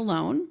to do it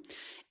alone.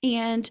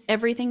 And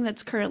everything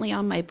that's currently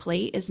on my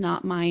plate is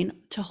not mine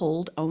to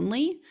hold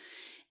only.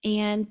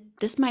 And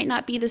this might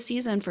not be the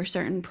season for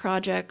certain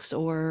projects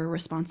or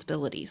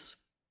responsibilities.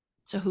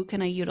 So who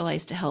can I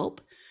utilize to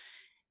help?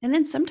 And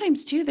then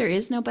sometimes too, there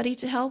is nobody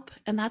to help.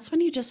 And that's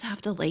when you just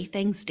have to lay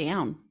things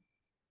down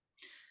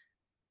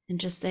and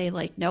just say,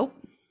 like, nope,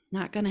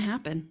 not going to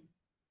happen.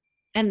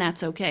 And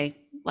that's okay.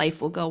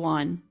 Life will go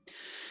on.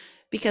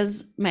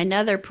 Because my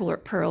another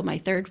pearl, my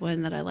third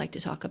one that I like to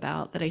talk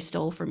about that I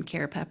stole from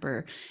Care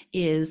Pepper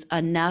is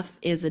enough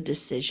is a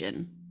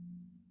decision.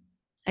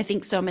 I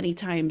think so many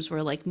times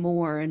we're like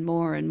more and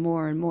more and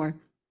more and more.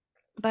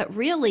 But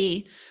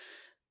really,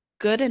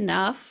 good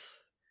enough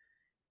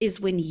is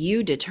when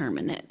you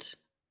determine it.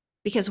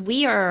 Because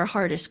we are our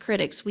hardest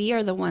critics. We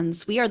are the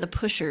ones, we are the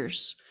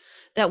pushers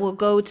that will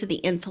go to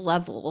the nth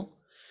level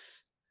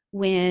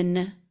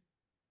when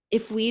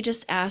if we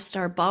just asked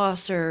our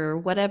boss or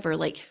whatever,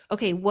 like,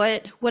 okay,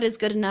 what is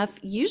good enough?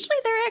 Usually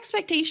their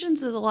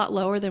expectations is a lot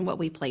lower than what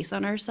we place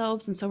on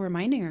ourselves. And so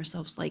reminding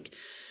ourselves, like,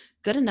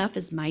 good enough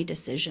is my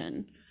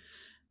decision.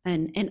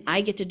 And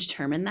I get to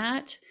determine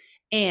that.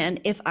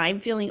 And if I'm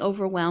feeling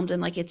overwhelmed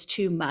and like it's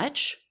too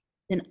much,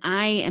 then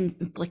I am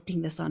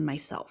inflicting this on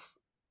myself.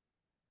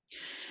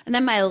 And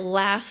then my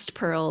last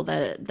pearl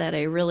that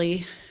I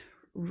really,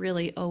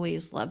 really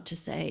always love to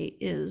say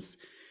is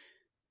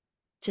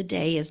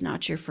today is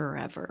not your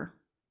forever.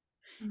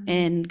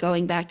 And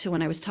going back to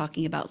when I was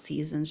talking about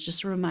seasons,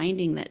 just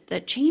reminding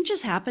that change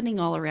is happening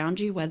all around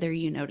you, whether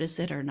you notice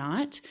it or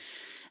not.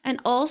 And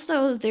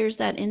also there's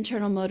that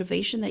internal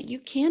motivation that you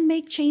can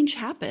make change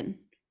happen.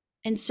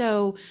 And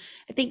so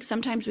I think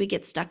sometimes we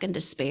get stuck in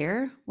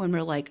despair when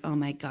we're like, oh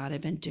my God, I've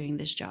been doing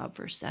this job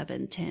for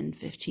 7, 10,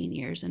 15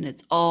 years and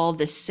it's all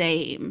the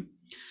same.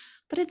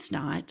 But it's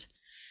not.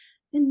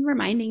 And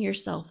reminding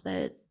yourself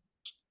that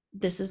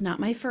this is not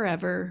my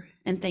forever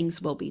and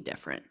things will be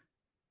different.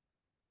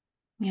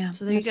 Yeah.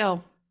 So there you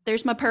go.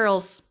 There's my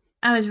pearls.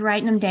 I was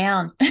writing them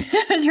down.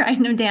 I was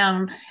writing them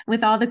down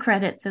with all the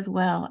credits as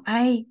well.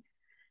 I'm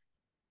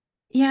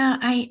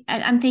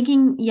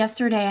thinking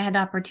yesterday I had the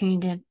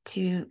opportunity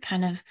to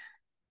kind of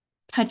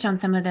touch on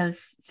some of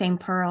those same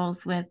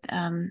pearls with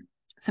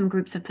some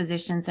groups of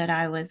physicians that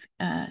I was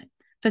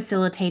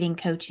facilitating,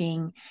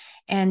 coaching,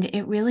 and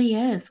it really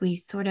is. We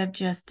sort of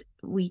just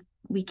we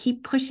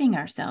keep pushing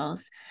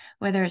ourselves,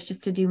 whether it's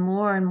just to do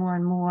more and more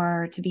and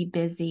more, to be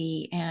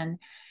busy, and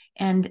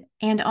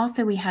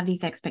also we have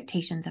these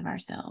expectations of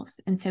ourselves,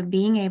 and so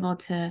being able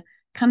to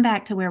come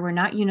back to where we're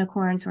not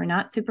unicorns, we're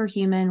not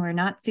superhuman, we're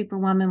not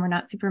superwoman, we're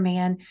not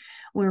superman,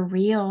 we're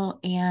real,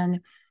 and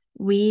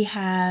we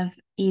have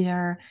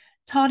either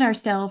taught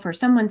ourselves or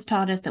someone's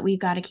taught us that we've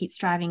got to keep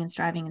striving and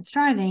striving and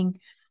striving.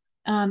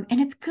 And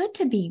it's good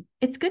to be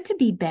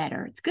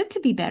better. It's good to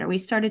be better. We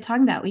started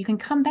talking about you can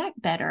come back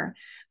better,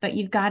 but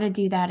you've got to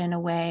do that in a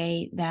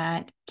way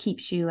that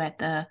keeps you at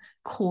the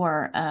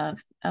core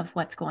of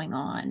what's going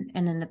on,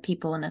 and then the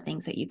people and the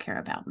things that you care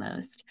about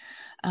most.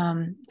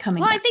 Coming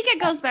Well, I back. think it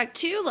goes back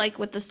to like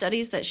with the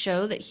studies that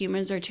show that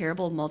humans are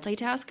terrible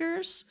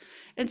multitaskers.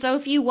 And so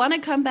if you want to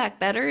come back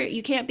better,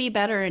 you can't be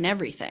better in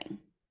everything.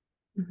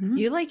 Mm-hmm.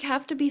 You like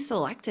have to be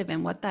selective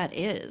in what that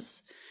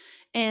is.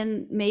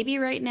 And maybe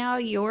right now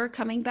your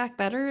coming back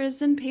better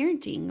is in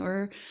parenting,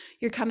 or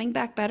your coming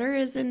back better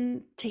is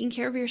in taking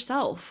care of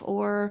yourself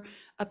or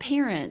a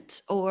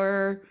parent,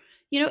 or,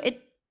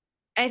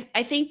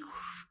 I think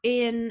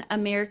in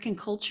American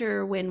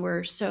culture, when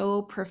we're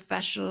so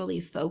professionally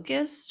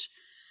focused,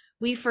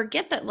 we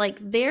forget that like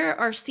there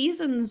are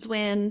seasons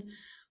when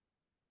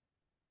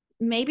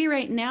maybe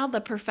right now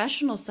the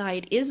professional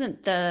side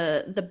isn't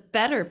the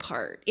better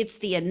part, it's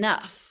the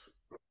enough,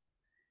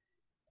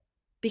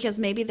 because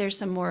maybe there's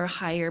some more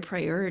higher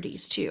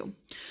priorities too.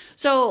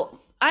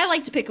 So I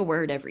like to pick a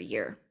word every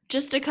year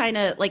just to kind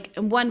of like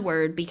one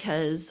word,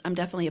 because I'm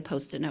definitely a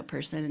post-it note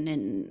person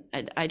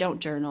and I don't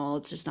journal,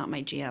 it's just not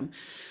my jam.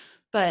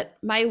 But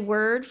my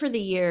word for the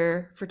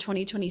year for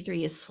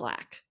 2023 is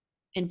slack,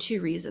 and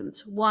two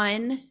reasons.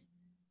 One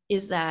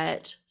is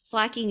that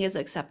slacking is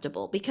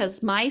acceptable,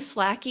 because my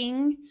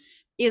slacking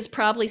is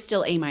probably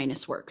still A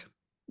minus work.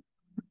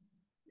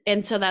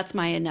 And so that's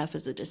my enough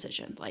as a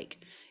decision.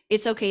 Like,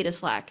 it's okay to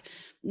slack.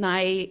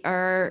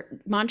 Our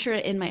mantra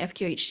in my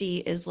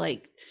FQHC is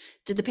like,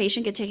 did the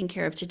patient get taken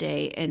care of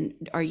today?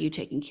 And are you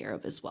taken care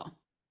of as well?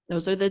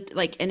 Those are the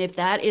like, and if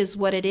that is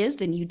what it is,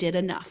 then you did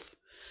enough.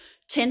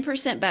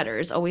 10% better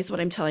is always what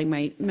I'm telling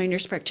my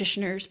nurse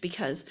practitioners,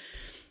 because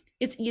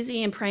it's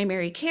easy in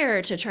primary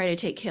care to try to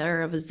take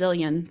care of a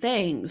zillion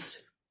things.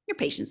 Your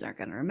patients aren't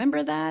going to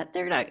remember that.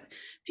 They're not.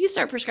 If you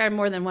start prescribing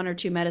more than one or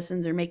two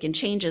medicines or making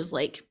changes,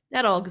 like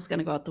that all is going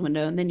to go out the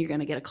window, and then you're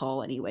going to get a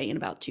call anyway in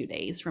about 2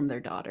 days from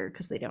their daughter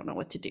because they don't know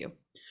what to do.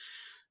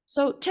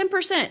 So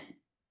 10%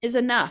 is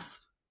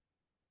enough.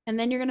 And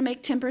then you're going to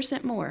make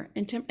 10% more.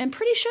 And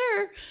pretty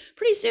sure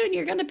pretty soon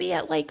you're going to be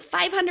at like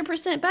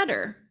 500%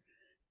 better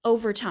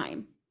over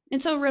time.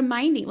 And so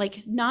reminding,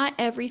 like, not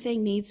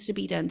everything needs to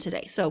be done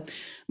today. So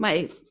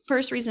my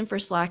first reason for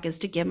slack is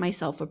to give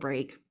myself a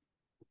break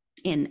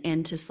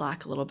and to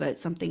slack a little bit,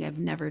 something I've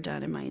never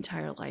done in my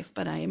entire life,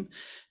 but I'm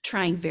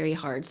trying very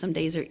hard. Some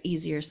days are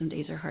easier, some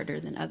days are harder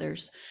than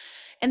others.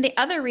 And the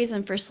other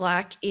reason for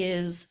slack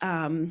is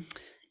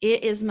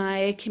it is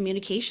my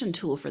communication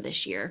tool for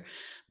this year.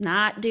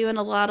 Not doing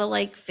a lot of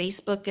like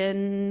Facebook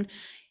and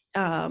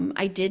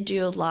I did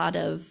do a lot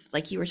of,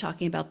 like you were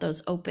talking about,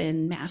 those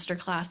open master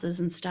classes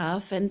and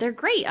stuff, and they're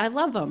great. I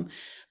love them.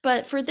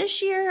 But for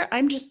this year,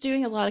 I'm just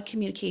doing a lot of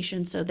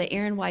communication. So the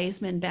Errin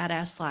Weisman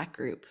Badass Slack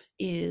group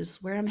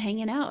is where I'm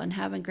hanging out and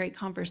having great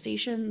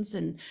conversations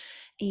and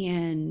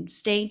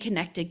staying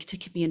connected to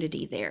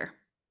community there.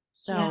 Yeah.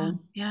 So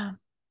Yeah.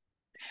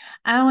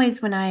 I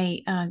always, when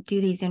I do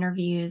these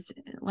interviews,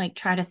 like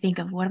try to think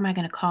of what am I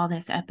going to call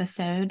this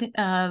episode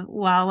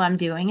while I'm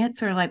doing it,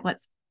 sort of like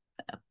what's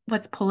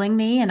pulling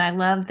me. And I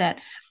love that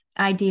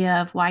idea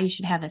of why you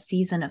should have a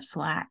season of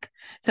Slack.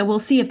 So we'll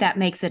see if that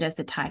makes it as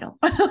the title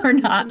or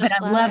not. season of But I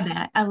love Slack,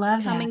 that. I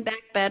love that. coming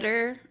back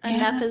better,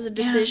 enough Yeah, is a yeah,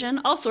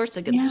 decision, all sorts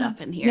of good yeah, stuff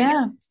in here.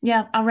 yeah,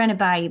 yeah. I'll run it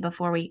by you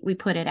before we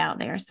put it out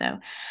there. So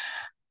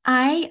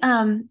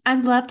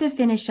I'd love to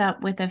finish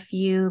up with a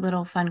few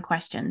little fun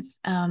questions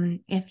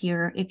if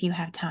you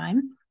have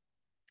time.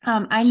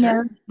 I know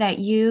Sure. that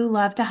you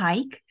love to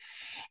hike,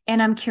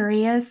 and I'm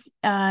curious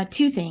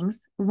two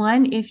things.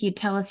 One, if you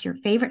tell us your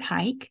favorite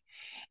hike,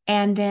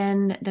 and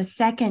then the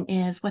second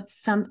is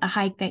what's a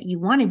hike that you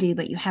want to do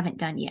but you haven't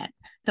done yet.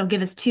 So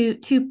give us two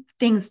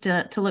things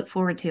to look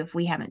forward to if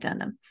we haven't done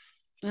them.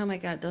 Oh my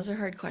God, those are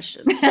hard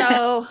questions.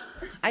 So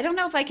I don't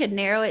know if I could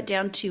narrow it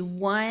down to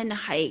one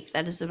hike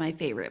that is my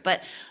favorite,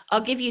 but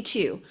I'll give you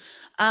two.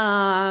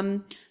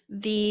 Um,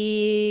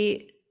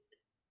 the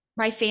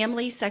My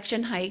family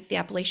section hiked the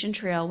Appalachian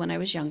Trail when I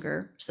was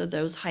younger, so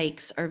those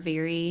hikes are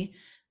very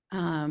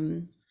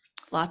um,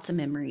 lots of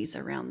memories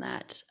around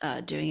that.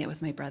 Doing it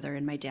with my brother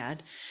and my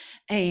dad.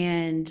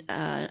 And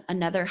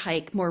another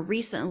hike more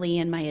recently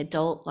in my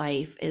adult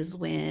life is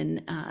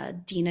when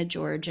Dina,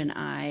 George, and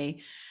I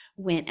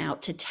went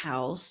out to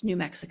Taos, New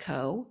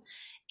Mexico.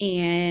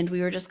 And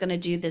we were just going to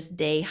do this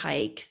day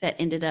hike that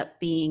ended up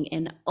being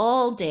an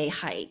all day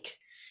hike.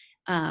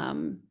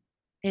 Um,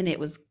 and it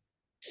was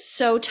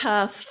so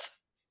tough.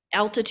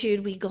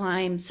 Altitude, we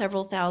climbed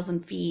several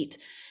thousand feet.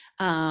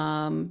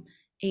 Um,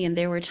 and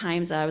there were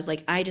times that I was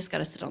like, I just got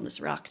to sit on this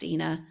rock,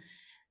 Dina.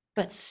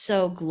 But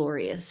so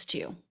glorious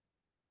too.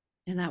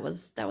 And that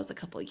was a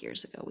couple of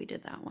years ago we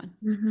did that one.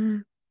 Mm-hmm.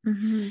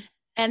 Mm-hmm.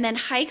 And then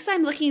hikes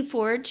I'm looking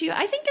forward to.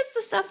 I think it's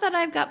the stuff that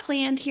I've got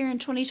planned here in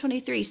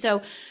 2023.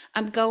 So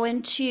I'm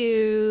going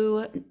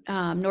to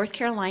North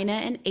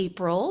Carolina in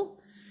April.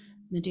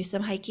 I'm gonna do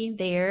some hiking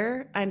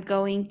there. I'm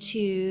going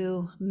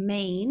to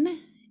Maine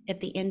at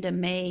the end of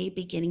May,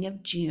 beginning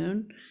of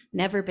June.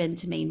 Never been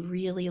to Maine.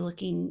 Really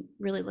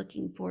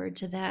looking forward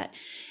to that.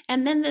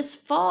 And then this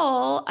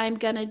fall, I'm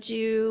gonna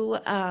do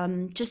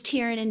just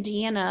here in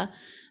Indiana.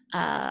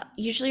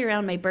 Usually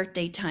around my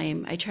birthday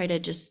time, I try to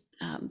just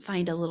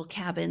find a little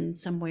cabin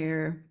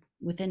somewhere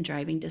within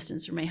driving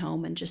distance from my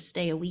home and just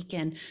stay a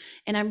weekend.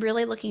 And I'm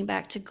really looking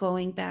back to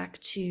going back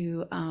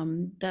to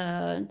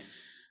the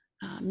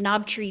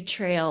Knob Tree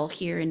Trail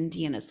here in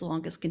Indiana. It's the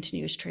longest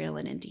continuous trail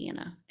in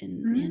Indiana,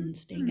 and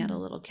staying at a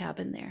Mm-hmm. little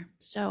cabin there.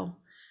 So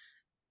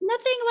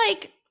nothing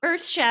like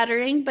earth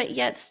shattering, but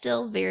yet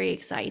still very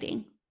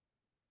exciting.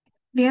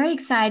 Very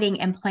exciting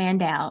and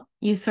planned out.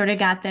 You sort of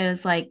got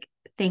those like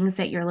things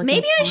that you're looking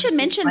Maybe I forward should to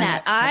mention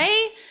right that. next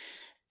to it.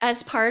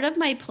 As part of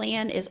my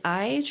plan, is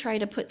I try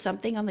to put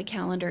something on the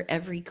calendar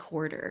every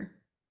quarter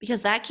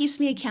because that keeps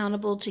me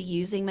accountable to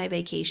using my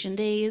vacation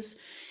days.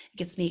 It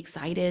gets me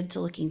excited to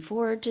looking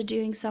forward to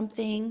doing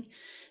something.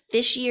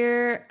 This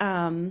year,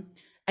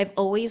 I've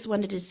always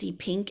wanted to see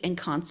Pink in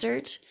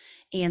concert.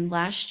 And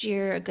last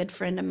year, a good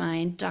friend of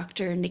mine,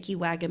 Dr. Nikki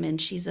Wagaman,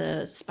 she's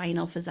a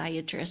spinal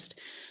physiatrist,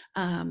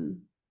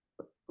 um,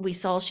 we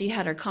saw she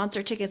had her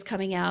concert tickets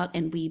coming out,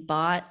 and we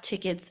bought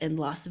tickets in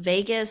Las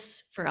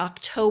Vegas for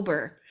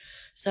October.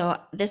 So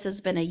this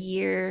has been a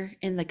year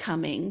in the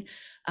coming.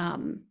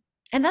 Um,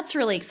 and that's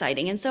really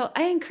exciting. And so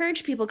I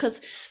encourage people,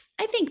 because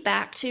I think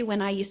back to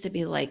when I used to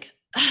be like,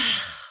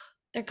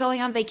 they're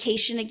going on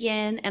vacation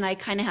again. And I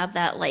kind of have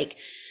that like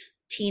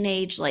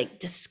teenage like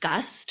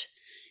disgust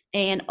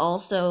and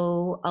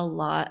also a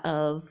lot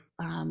of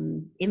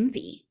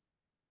envy.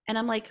 And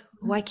I'm like,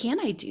 why can't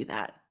I do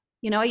that?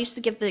 I used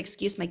to give the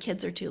excuse my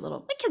kids are too little.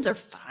 My kids are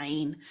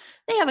fine.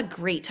 They have a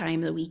great time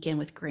the weekend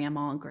with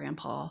grandma and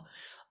grandpa.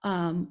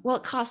 Well,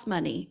 it costs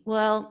money.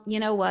 Well, you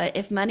know what?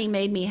 If money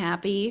made me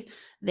happy,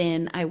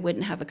 then I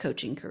wouldn't have a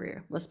coaching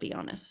career. Let's be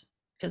honest,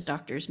 because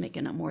doctors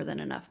making more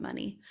than enough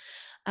money.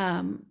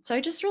 So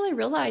I just really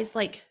realized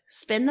like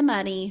spend the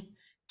money,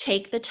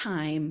 take the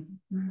time.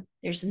 Mm-hmm.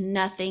 There's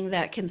nothing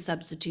that can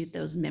substitute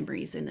those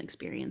memories and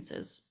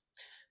experiences.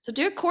 So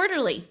do it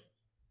quarterly.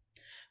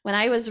 When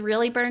I was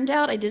really burned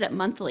out, I did it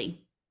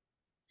monthly,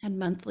 had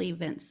monthly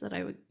events that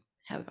I would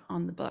have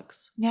on the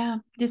books. Yeah,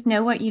 just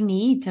know what you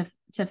need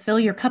to fill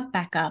your cup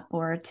back up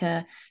or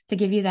to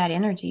give you that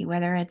energy,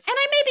 whether And it's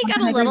I maybe one got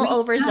time a every little week. Yeah.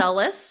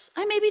 overzealous.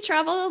 I maybe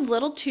traveled a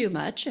little too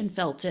much and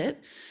felt it.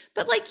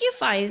 But like you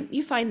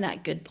find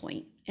that good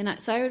point.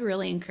 So I would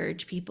really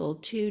encourage people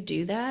to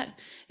do that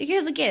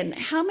because, again,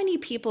 how many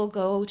people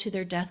go to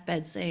their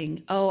deathbed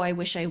saying, oh, I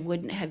wish I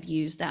wouldn't have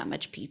used that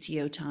much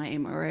PTO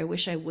time, or I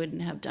wish I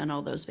wouldn't have done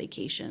all those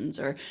vacations,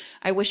 or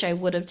I wish I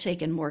would have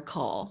taken more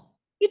call.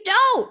 You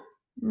don't.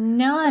 So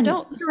None,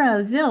 don't.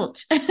 zero,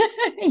 zilch.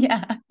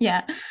 Yeah,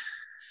 yeah,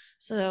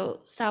 So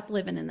stop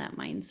living in that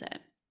mindset.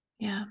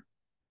 yeah.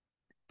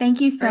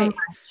 Thank you All so right.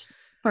 much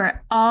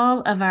for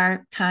all of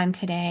our time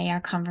today,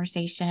 our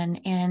conversation.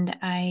 And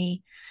I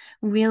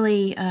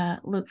really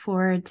look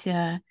forward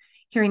to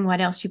hearing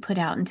what else you put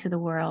out into the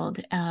world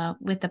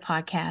with the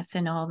podcast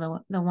and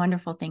all the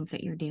wonderful things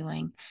that you're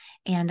doing.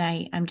 And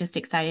I'm just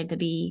excited to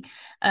be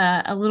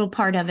a little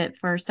part of it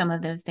for some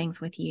of those things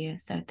with you.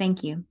 So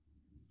thank you.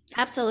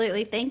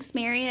 Absolutely. Thanks,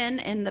 Marion.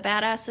 And the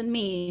badass in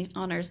me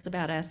honors the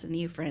badass in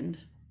you, friend.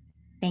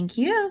 Thank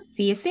you.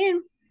 See you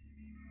soon.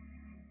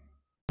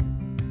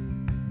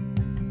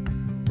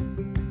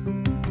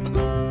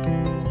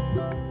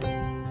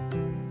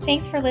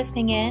 Thanks for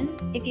listening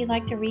in. If you'd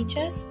like to reach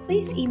us,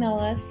 please email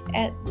us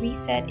at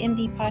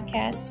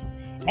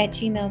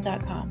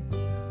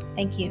resetmdpodcast@gmail.com.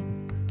 Thank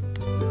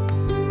you.